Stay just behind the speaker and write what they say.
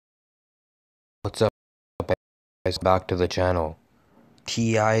What's up, guys? Back to the channel.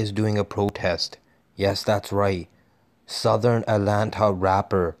 T.I. is doing a protest. Yes, that's right. Southern Atlanta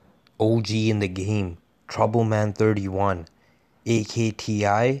rapper, OG in the game, Troubleman 31, aka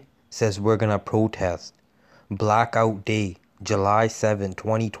T.I., says we're gonna protest. Blackout Day, July 7,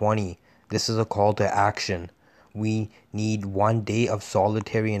 2020. This is a call to action. We need 1 day of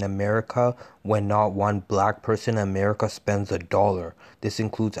solitary in America when not one black person in America spends $1. This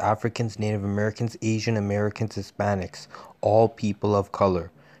includes Africans, Native Americans, Asian Americans, Hispanics, all people of color.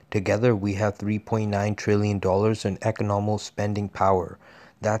 Together we have $3.9 trillion in economic spending power.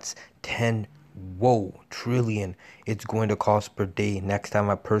 That's 10 trillion it's going to cost per day next time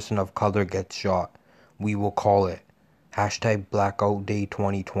a person of color gets shot. We will call it. Hashtag Blackout Day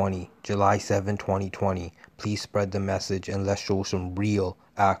 2020, July 7, 2020. Please spread the message and let's show some real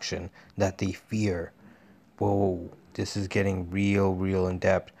action that they fear. Whoa, this is getting real in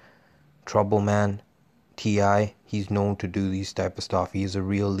depth. Troubleman, T.I., he's known to do these type of stuff. He's a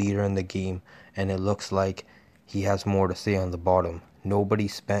real leader in the game, and it looks like he has more to say on the bottom. Nobody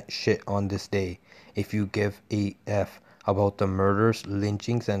spent shit on this day. If you give a F about the murders,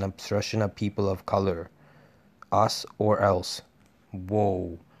 lynchings, and obstruction of people of color. Us or else.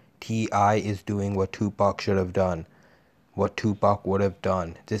 Whoa. T.I. is doing what Tupac should have done. What Tupac would have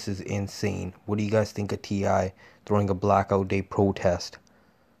done. This is insane. What do you guys think of T.I. throwing a Blackout Day protest?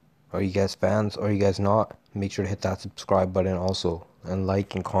 Are you guys fans? Are you guys not? Make sure to hit that subscribe button also. And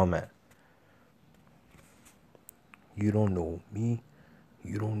like and comment. You don't know me.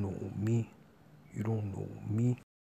 You don't know me. You don't know me.